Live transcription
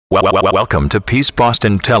Welcome to Peace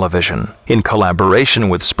Boston Television, in collaboration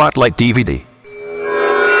with Spotlight DVD. Okay,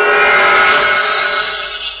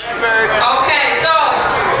 so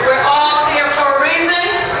we're all here for a reason,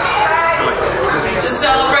 to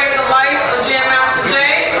celebrate the life of Jam Master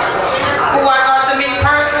Jay, who I got to meet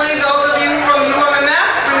personally. Those of you from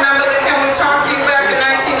UMMF, remember the Can We Talk to You back in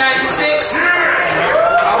 1996?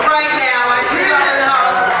 All right now, I see y'all in the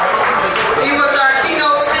house. He was our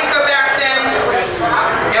keynote speaker back then,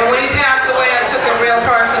 and when he passed away, I took him real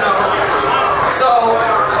personal. So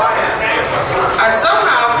I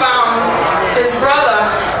somehow found his brother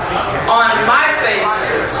on MySpace.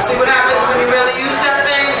 See what happens when you really use that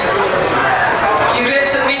thing? You get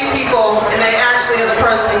to meet people and they actually are the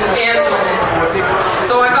person answering it.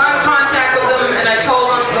 So I got in contact with them and I told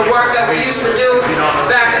them the work that we used to do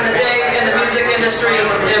back in the day in the music industry.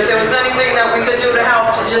 If there was anything that we could do to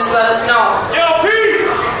help, to just let us know. Yo, P!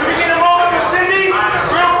 Can we get a moment with Cindy?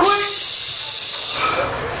 Real quick!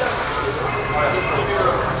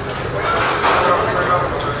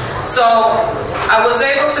 So I was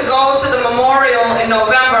able to go to the memorial in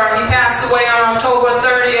November. He passed away on October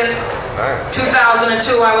 30th,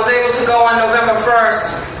 2002. I was able to go on November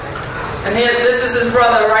 1st. And here, this is his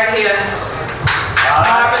brother right here,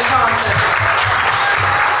 Marvin Thompson.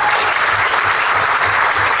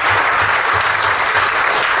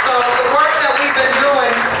 So the work that we've been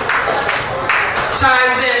doing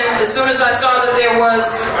ties in. As soon as I saw that there was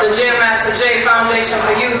the Jam Master Jay Foundation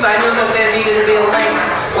for Youth, I knew that there needed to be a link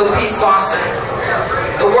with Peace Boston.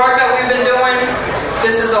 The work that we've been doing,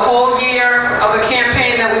 this is a whole year of a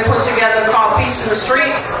campaign that we put together called Peace in the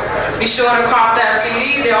Streets. Be sure to cop that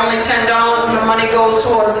CD. They're only $10 and the money goes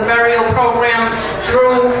towards a burial program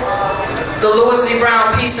through the Louis D.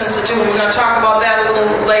 Brown Peace Institute. We're going to talk about that a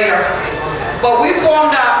little later. But we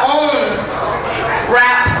formed our own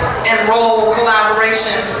rap and roll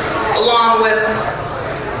collaboration along with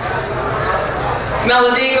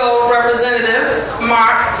Melodigo representative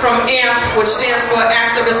Mark from A.M.P, which stands for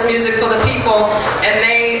Activist Music for the People, and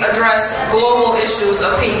they address global issues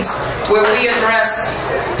of peace, where we address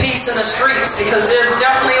peace in the streets, because there's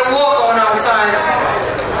definitely a war going outside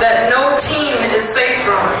that no teen is safe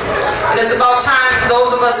from. And it's about time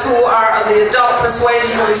those of us who are of the adult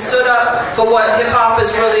persuasion, we stood up for what hip-hop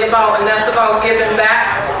is really about, and that's about giving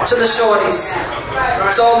back to the shorties.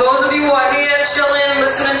 So those of you who are here chilling,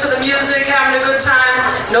 listening to the music, having a good time,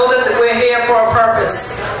 know that we're here for a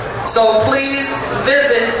purpose. So please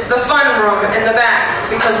visit the fun room in the back,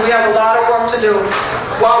 because we have a lot of work to do.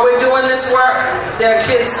 While we're doing this work, there are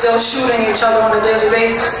kids still shooting each other on a daily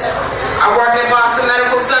basis. I work at Boston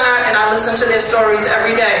Medical Center and I listen to their stories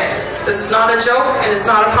every day. This is not a joke and it's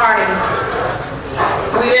not a party.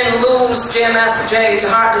 We didn't lose Jam Master Jay to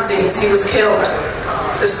heart disease. He was killed.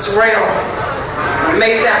 This is real.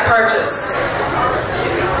 Make that purchase.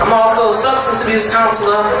 I'm also a substance abuse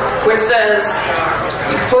counselor, which says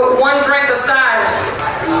you put one drink aside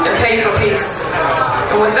and pay for peace.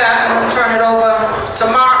 And with that, I'm going to turn it over to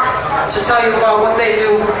Mark to tell you about what they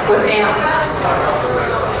do with A.M.P.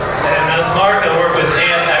 And as Mark, I work with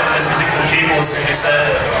A.M.P, Activist Music for the People, as Cindy said.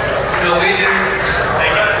 What we do,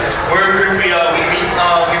 thank you. We're a group, we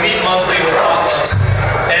meet monthly with potlucks.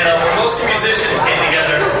 And we're mostly musicians getting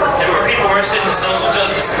together. And for people who are interested in social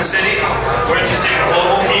justice in the city, we're interested in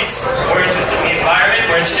global peace, we're interested in the environment,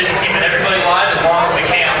 we're interested in keeping everybody alive as long as we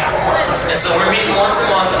can. And so we're meeting once a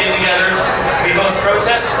month, getting together. We host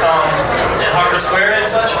protests at Harper Square and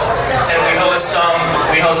such. And we host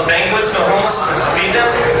banquets for